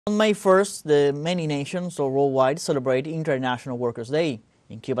On May 1st, the many nations worldwide celebrate International Workers' Day.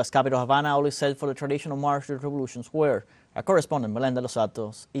 In Cuba's capital, Havana, all is set for the traditional March to the Revolution Square. Our correspondent, Melenda Los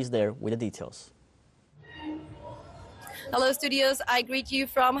Santos, is there with the details. Hello, studios. I greet you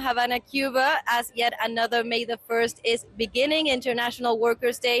from Havana, Cuba, as yet another May the 1st is beginning, International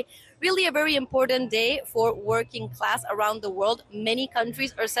Workers' Day. Really a very important day for working class around the world. Many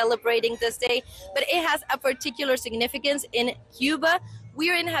countries are celebrating this day, but it has a particular significance in Cuba. We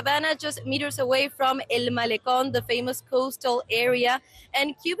are in Havana, just meters away from El Malecón, the famous coastal area,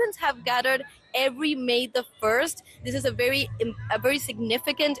 and Cubans have gathered every May the 1st. This is a very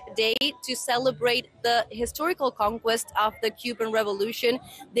significant day to celebrate the historical conquest of the Cuban Revolution.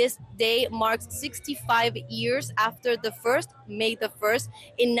 This day marks 65 years after the first, May the 1st,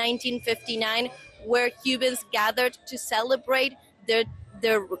 in 1959, where Cubans gathered to celebrate their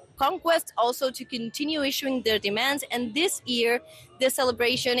conquest, also to continue issuing their demands. And this year, the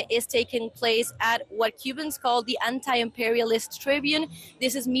celebration is taking place at what Cubans call the Anti-Imperialist Tribune.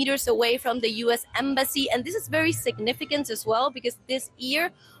 This is meters away from the U.S. Embassy, and this is very significant as well because this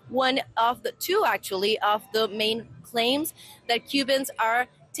year, one of the two actually of the main claims that Cubans are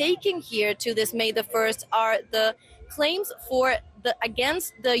taking here to this May the 1st are the claims for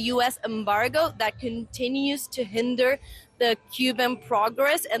against the U.S. embargo that continues to hinder the Cuban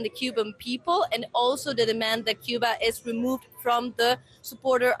progress and the Cuban people, and also the demand that Cuba is removed from the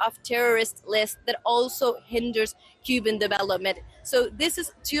supporter of terrorist list that also hinders Cuban development. So this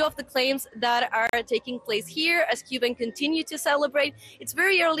is two of the claims that are taking place here as Cubans continue to celebrate. It's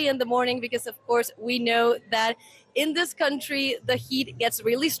very early in the morning because, of course, we know that in this country, the heat gets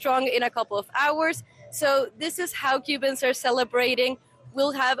really strong in a couple of hours. So this is how Cubans are celebrating.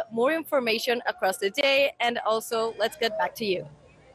 We'll have more information across the day, and also let's get back to you.